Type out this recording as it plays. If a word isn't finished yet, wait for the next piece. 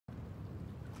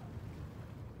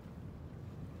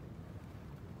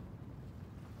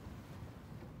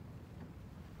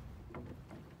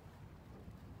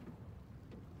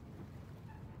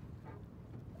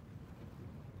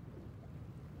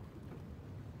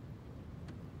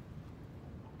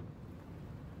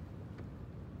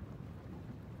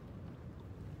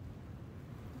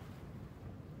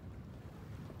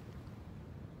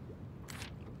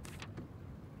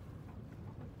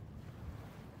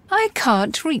I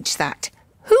can't reach that.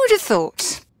 Who'd have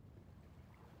thought?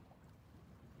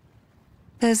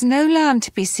 There's no land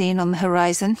to be seen on the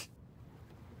horizon.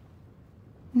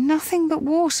 Nothing but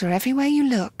water everywhere you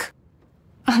look.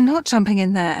 I'm not jumping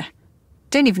in there.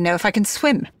 Don't even know if I can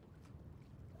swim.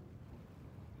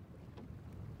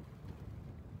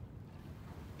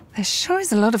 There sure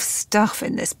is a lot of stuff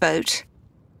in this boat.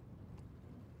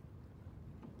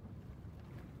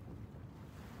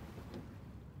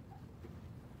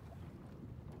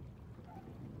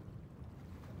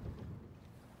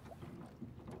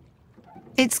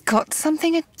 It's got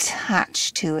something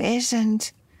attached to it,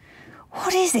 and...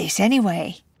 what is it,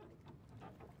 anyway?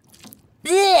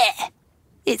 Blech!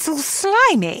 It's all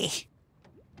slimy.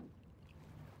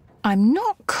 I'm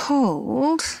not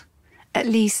cold. At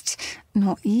least,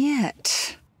 not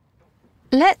yet.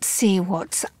 Let's see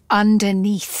what's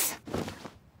underneath.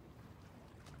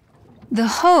 The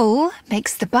hole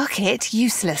makes the bucket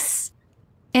useless.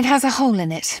 It has a hole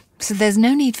in it, so there's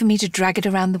no need for me to drag it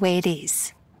around the way it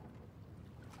is.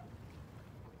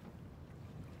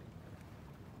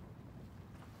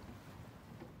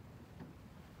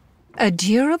 A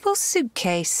durable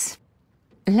suitcase.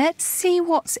 Let's see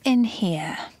what's in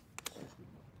here.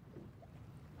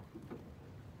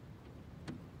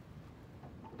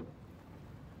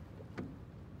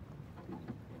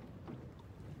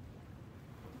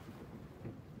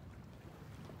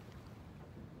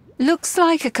 Looks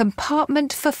like a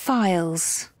compartment for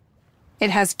files. It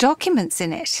has documents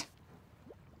in it.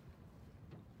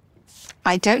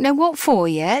 I don't know what for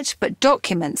yet, but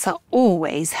documents are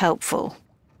always helpful.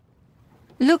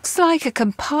 Looks like a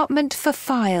compartment for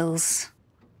files.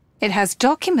 It has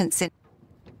documents in it.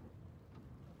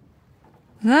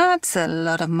 That's a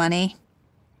lot of money.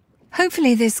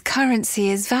 Hopefully this currency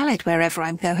is valid wherever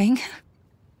I'm going.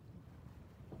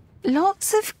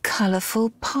 Lots of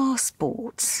colourful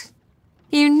passports.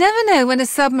 You never know when a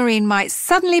submarine might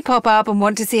suddenly pop up and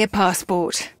want to see a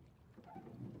passport.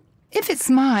 If it's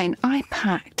mine, I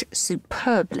packed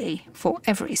superbly for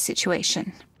every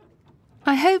situation.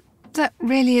 I hope that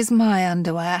really is my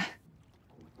underwear.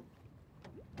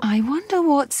 I wonder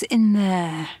what's in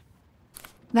there.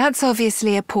 That's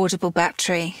obviously a portable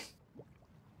battery.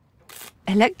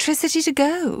 Electricity to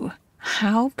go.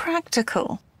 How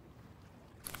practical.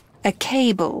 A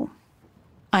cable.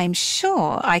 I'm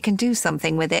sure I can do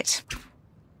something with it.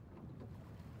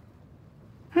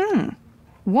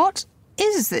 What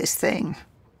is this thing?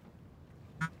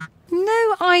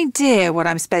 No idea what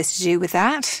I'm supposed to do with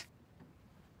that.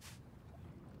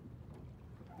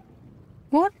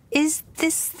 What is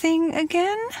this thing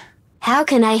again? How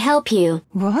can I help you?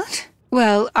 What?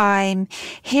 Well, I'm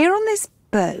here on this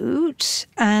boat,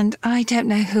 and I don't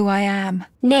know who I am.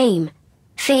 Name.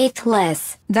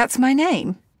 Faithless. That's my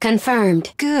name?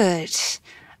 Confirmed. Good.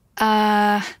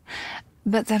 But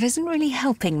that isn't really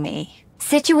helping me.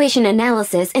 Situation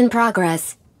analysis in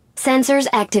progress. Sensors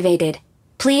activated.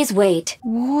 Please wait.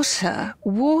 Water.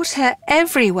 Water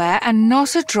everywhere and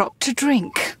not a drop to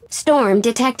drink. Storm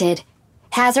detected.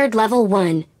 Hazard level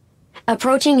 1.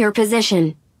 Approaching your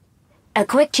position. A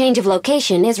quick change of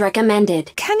location is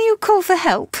recommended. Can you call for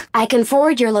help? I can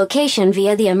forward your location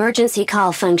via the emergency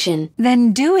call function.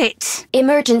 Then do it.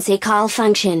 Emergency call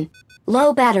function.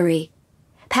 Low battery.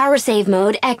 Power save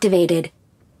mode activated.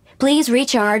 Please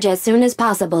recharge as soon as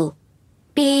possible.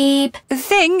 Beep.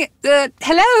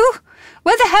 Hello?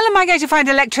 Where the hell am I going to find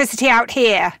electricity out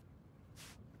here?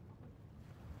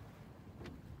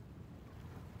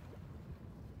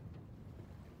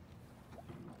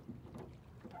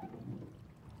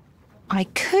 I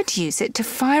could use it to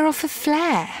fire off a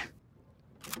flare.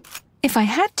 If I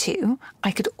had to,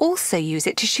 I could also use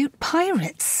it to shoot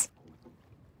pirates.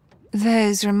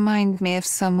 Those remind me of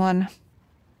someone.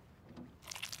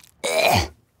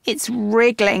 It's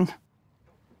wriggling.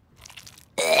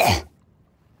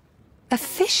 A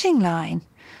fishing line.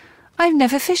 I've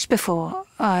never fished before,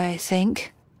 I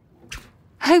think.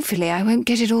 Hopefully I won't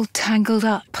get it all tangled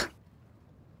up.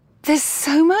 There's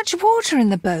so much water in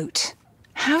the boat.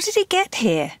 How did it get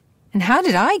here? And how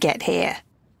did I get here?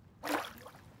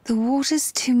 The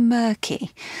water's too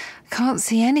murky. Can't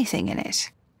see anything in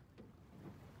it.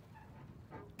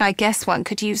 I guess one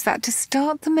could use that to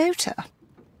start the motor.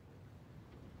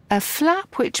 A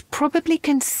flap which probably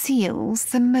conceals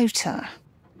the motor.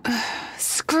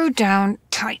 Screwed down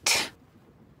tight.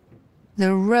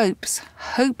 The rope's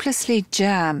hopelessly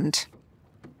jammed.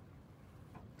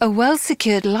 A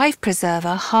well-secured life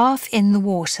preserver half in the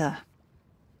water.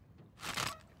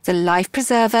 The life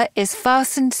preserver is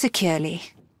fastened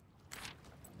securely.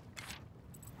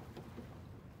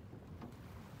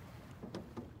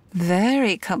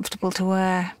 Very comfortable to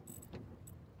wear.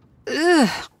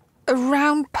 Ugh, a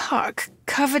round puck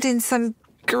covered in some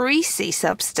greasy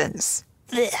substance.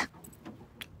 Ugh.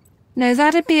 No,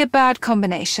 that'd be a bad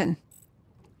combination.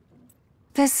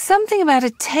 There's something about a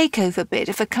takeover bid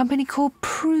of a company called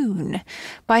Prune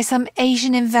by some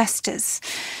Asian investors.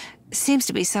 Seems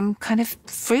to be some kind of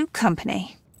fruit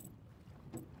company.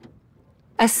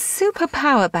 A super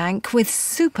power bank with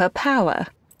super power.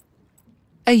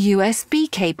 A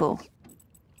USB cable.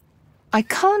 I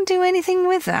can't do anything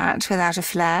with that without a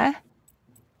flare.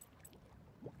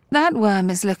 That worm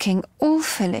is looking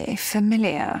awfully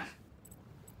familiar.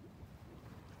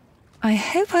 I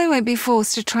hope I won't be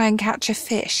forced to try and catch a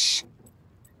fish.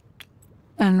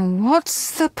 And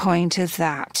what's the point of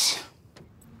that?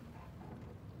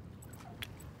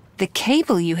 The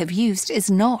cable you have used is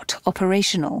not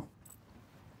operational.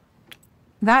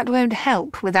 That won't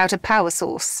help without a power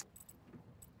source.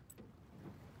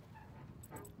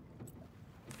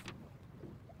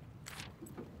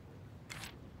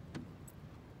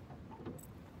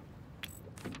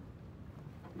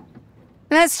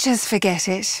 Let's just forget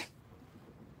it.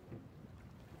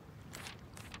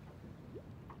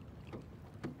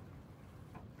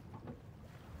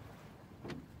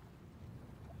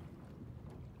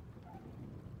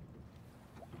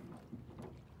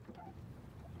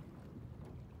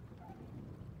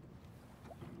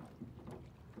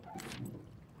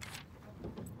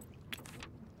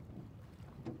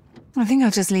 I think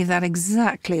I'll just leave that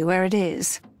exactly where it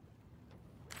is.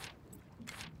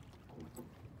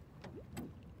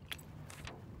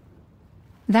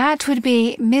 That would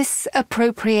be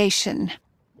misappropriation.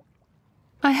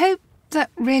 I hope that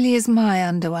really is my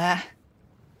underwear.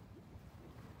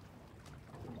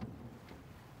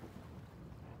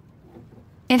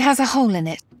 It has a hole in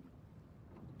it.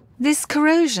 This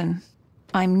corrosion.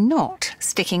 I'm not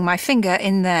sticking my finger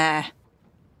in there.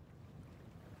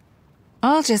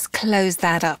 I'll just close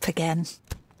that up again.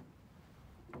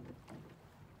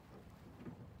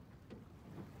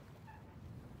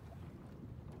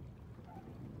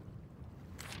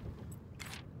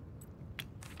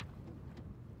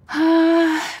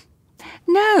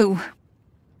 No.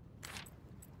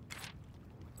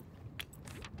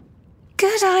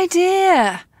 Good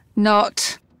idea.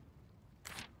 Not.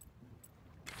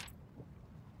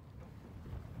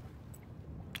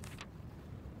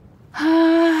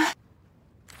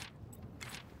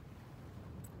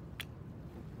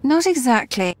 Not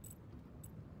exactly.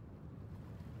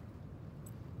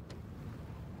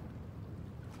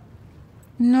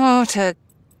 Not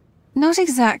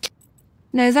exact.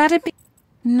 No, that'd be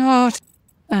not.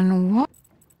 And what?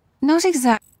 Not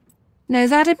exact. No,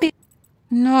 that'd be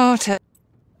not a.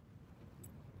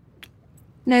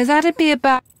 No, that'd be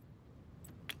about.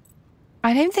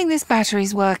 I don't think this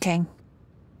battery's working.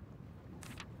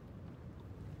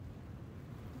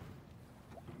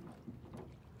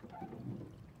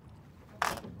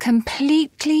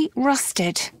 Completely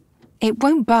rusted. It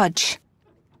won't budge.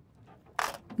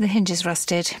 The hinge is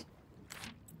rusted.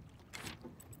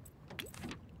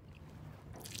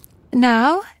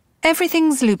 Now,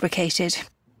 everything's lubricated.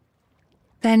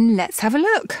 Then let's have a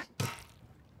look.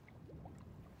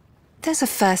 There's a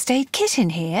first aid kit in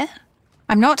here.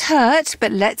 I'm not hurt,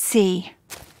 but let's see.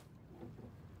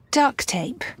 Duct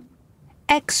tape.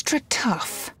 Extra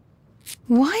tough.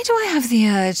 Why do I have the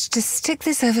urge to stick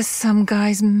this over some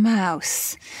guy's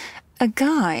mouth? A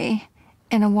guy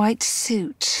in a white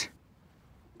suit.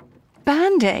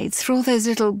 Band-aids for all those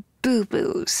little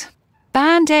boo-boos.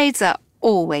 Band-aids are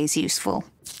always useful.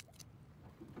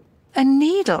 A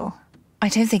needle. I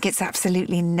don't think it's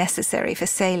absolutely necessary for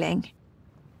sailing.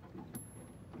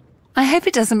 I hope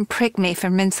it doesn't prick me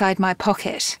from inside my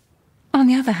pocket. On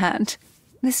the other hand,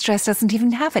 this dress doesn't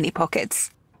even have any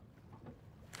pockets.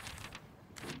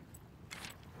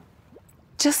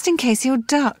 Just in case your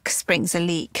duck springs a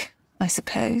leak, I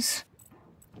suppose.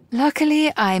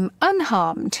 Luckily, I'm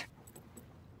unharmed.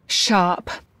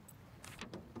 Sharp.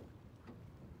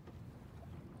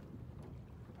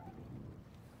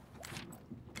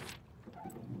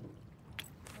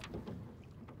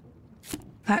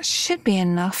 That should be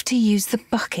enough to use the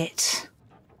bucket.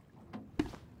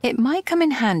 It might come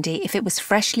in handy if it was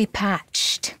freshly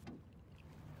patched.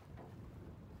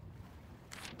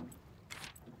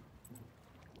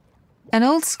 An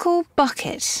old-school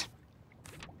bucket.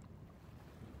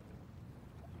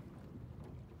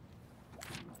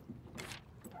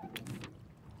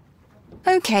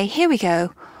 Okay, here we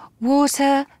go.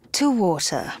 Water to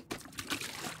water.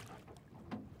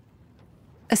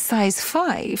 A size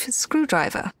 5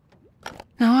 screwdriver.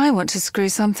 Now I want to screw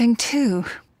something too.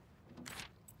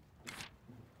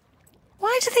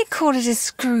 Why do they call it a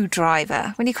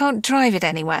screwdriver when you can't drive it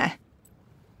anywhere?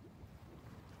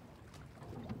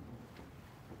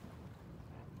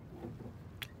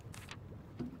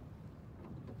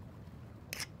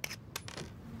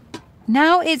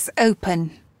 Now it's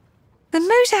open. The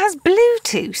motor has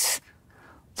Bluetooth.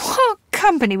 What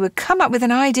company would come up with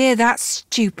an idea that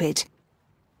stupid?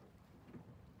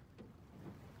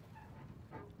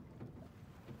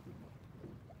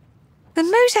 The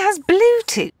motor has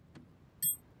Bluetooth.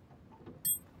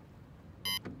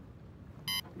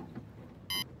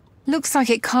 Looks like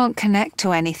it can't connect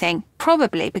to anything,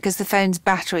 probably because the phone's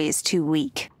battery is too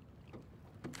weak.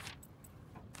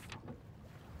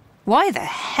 Why the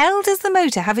hell does the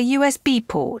motor have a USB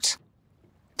port?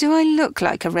 Do I look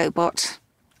like a robot?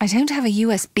 I don't have a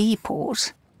USB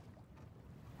port.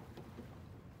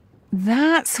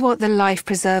 That's what the life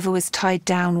preserver was tied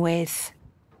down with.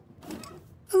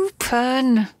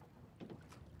 Open.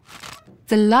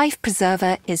 The life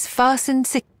preserver is fastened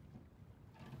securely.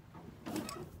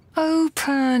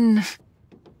 Open.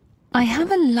 I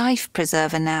have a life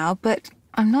preserver now, but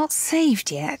I'm not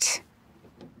saved yet.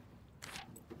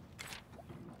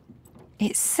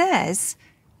 It says,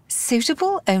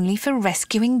 suitable only for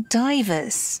rescuing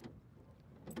divers.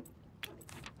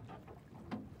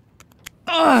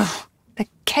 Ugh, the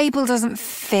cable doesn't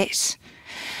fit.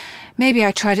 Maybe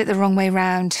I tried it the wrong way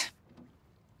round.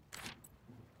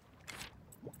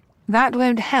 That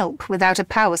won't help without a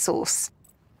power source.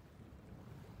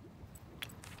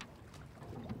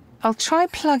 I'll try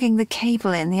plugging the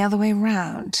cable in the other way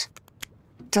round.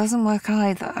 Doesn't work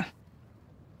either.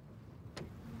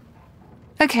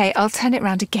 Okay, I'll turn it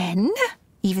round again,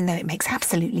 even though it makes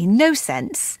absolutely no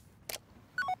sense.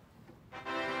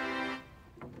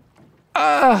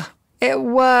 Ugh, it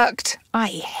worked. I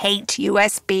hate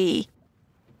USB.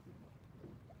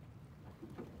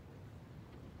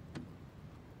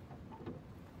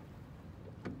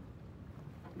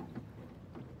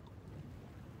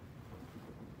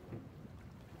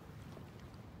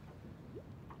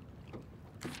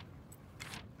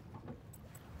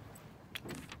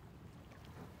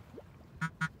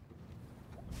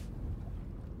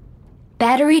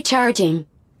 Battery charging.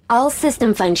 All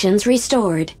system functions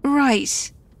restored.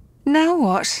 Right. Now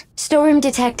what? Storm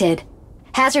detected.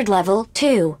 Hazard level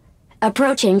 2.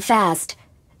 Approaching fast.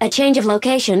 A change of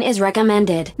location is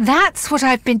recommended. That's what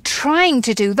I've been trying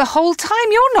to do the whole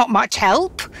time. You're not much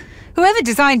help. Whoever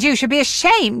designed you should be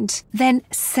ashamed. Then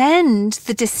send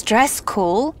the distress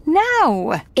call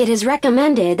now. It is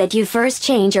recommended that you first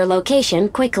change your location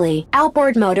quickly.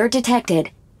 Outboard motor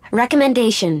detected.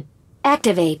 Recommendation.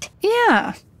 Activate.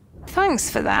 Yeah, thanks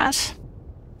for that.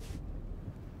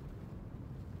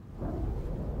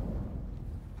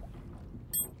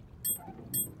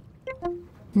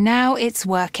 Now it's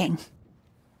working.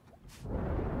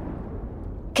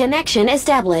 Connection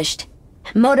established.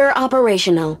 Motor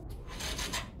operational.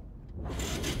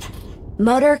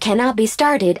 Motor cannot be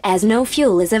started as no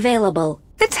fuel is available.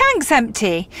 The tank's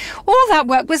empty. All that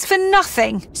work was for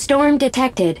nothing. Storm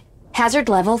detected. Hazard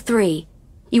level 3.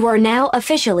 You are now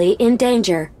officially in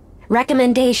danger.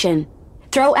 Recommendation.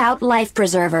 Throw out life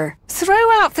preserver. Throw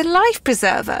out the life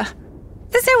preserver?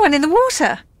 There's no one in the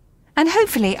water. And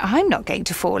hopefully I'm not going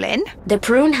to fall in. The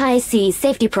Prune High Sea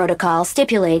safety protocol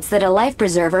stipulates that a life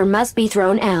preserver must be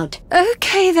thrown out.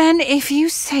 Okay then, if you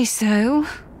say so.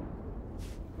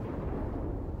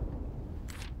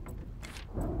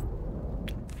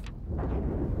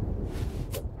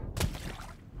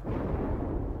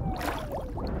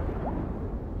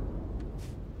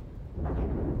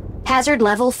 Hazard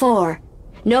level 4.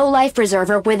 No life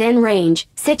preserver within range.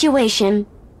 Situation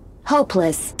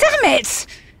hopeless. Damn it!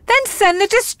 Then send the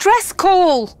distress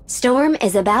call. Storm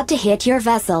is about to hit your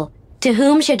vessel. To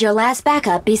whom should your last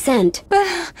backup be sent?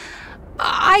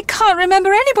 I can't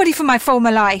remember anybody from my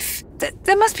former life.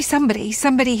 There must be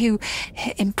somebody who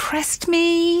impressed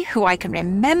me, who I can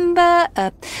remember.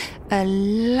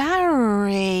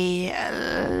 Larry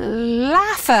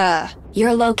Laffer.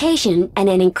 Your location and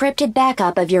an encrypted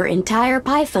backup of your entire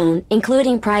PiPhone,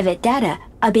 including private data,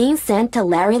 are being sent to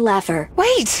Larry Laffer.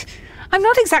 Wait, I'm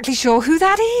not exactly sure who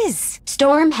that is.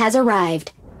 Storm has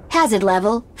arrived. Hazard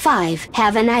level 5.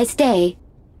 Have a nice day.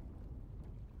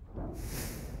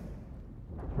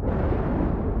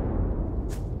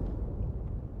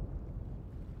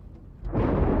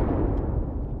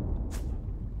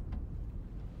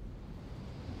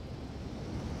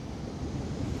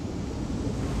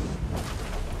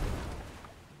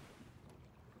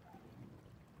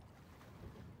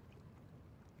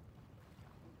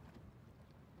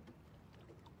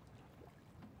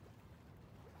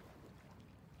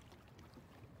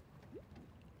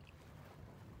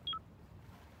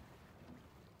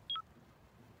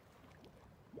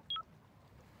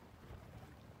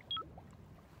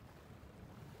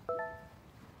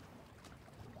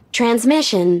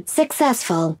 Transmission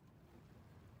successful.